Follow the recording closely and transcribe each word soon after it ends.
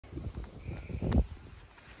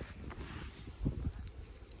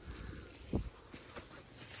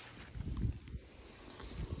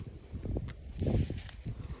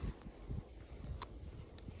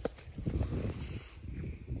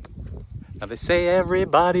Now they say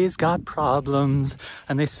everybody's got problems,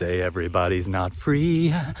 and they say everybody's not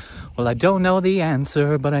free. Well, I don't know the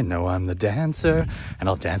answer, but I know I'm the dancer, and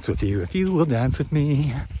I'll dance with you if you will dance with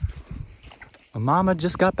me. My mama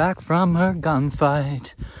just got back from her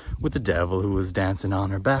gunfight with the devil who was dancing on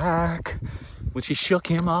her back. Well, she shook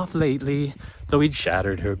him off lately, though he'd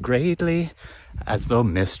shattered her greatly, as though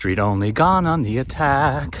mystery'd only gone on the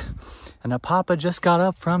attack. And now Papa just got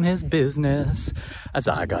up from his business as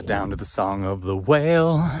I got down to the song of the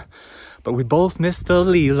whale. But we both missed the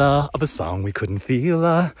Leela of a song we couldn't feel.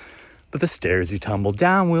 But the stairs you tumbled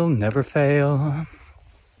down will never fail.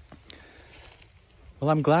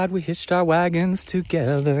 Well, I'm glad we hitched our wagons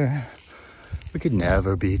together. We could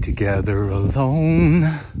never be together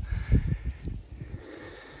alone.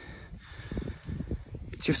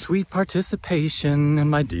 It's your sweet participation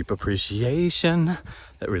and my deep appreciation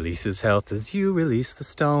that releases health as you release the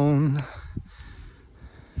stone.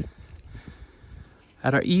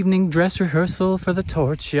 At our evening dress rehearsal for the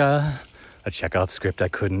Torchiya, a Chekhov script I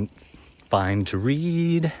couldn't find to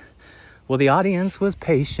read, well, the audience was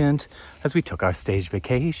patient as we took our stage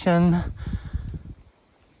vacation.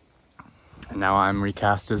 And now I'm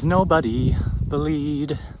recast as nobody, the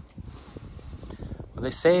lead. Well,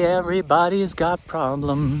 they say everybody's got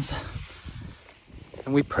problems,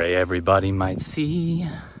 and we pray everybody might see.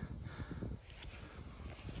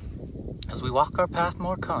 As we walk our path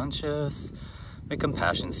more conscious, may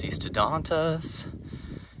compassion cease to daunt us,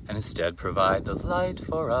 and instead provide the light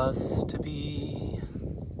for us to be.